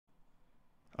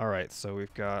Alright, so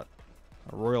we've got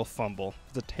a royal fumble.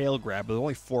 It's a tail grab, but there's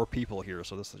only 4 people here,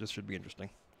 so this should be interesting.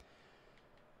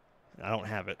 I don't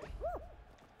have it.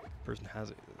 Person has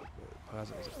it.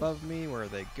 Positive is above me. Where are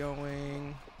they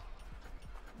going?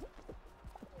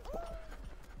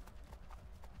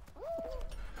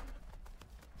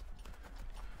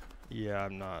 Yeah,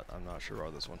 I'm not sure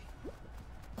about this one.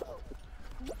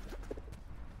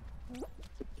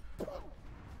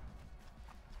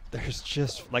 There's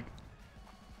just like,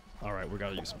 all right, we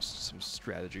gotta use some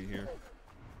strategy here.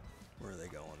 Where are they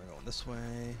going? They're going this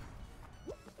way.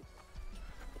 They're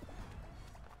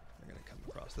gonna come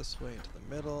across this way into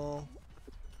the middle.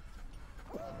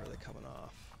 Where are they coming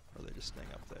off? Or are they just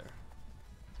staying up there?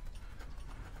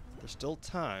 There's still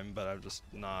time, but I'm just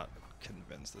not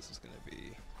convinced this is gonna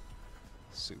be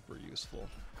super useful.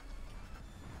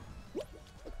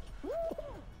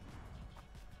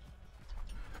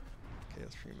 Okay,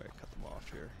 let's try to cut them off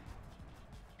here.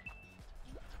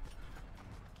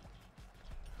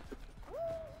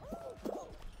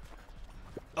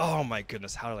 Oh my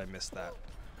goodness, how did I miss that?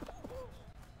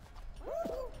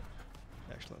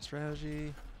 Excellent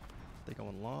strategy. They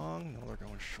going long? No, they're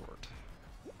going short.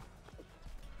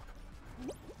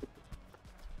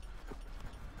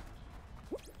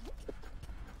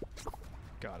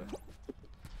 Got it.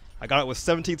 I got it with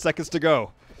 17 seconds to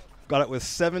go. Got it with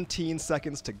 17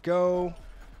 seconds to go.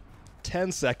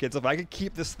 10 seconds. If I could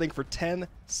keep this thing for 10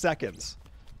 seconds.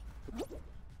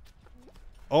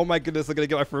 Oh my goodness, I'm gonna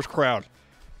get my first crown.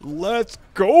 Let's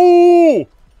go!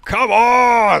 Come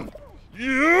on!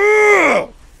 Yeah!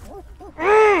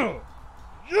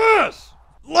 Yes!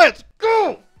 Let's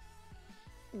go!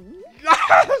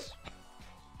 Yes!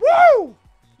 Woo!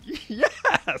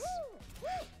 Yes!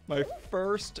 My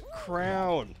first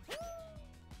crown.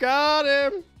 Got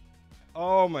him!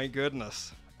 Oh my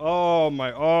goodness. Oh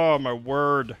my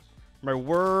word. My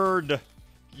word.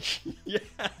 Yes!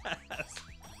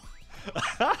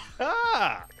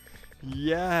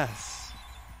 Yes.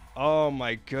 Oh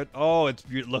my good. Oh, it's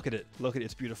beautiful. Look at it. Look at it.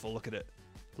 It's beautiful. Look at it.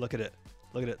 Look at it.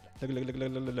 Look at it.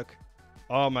 Look.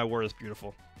 Oh my word, it's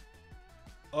beautiful.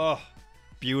 Oh,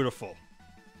 beautiful.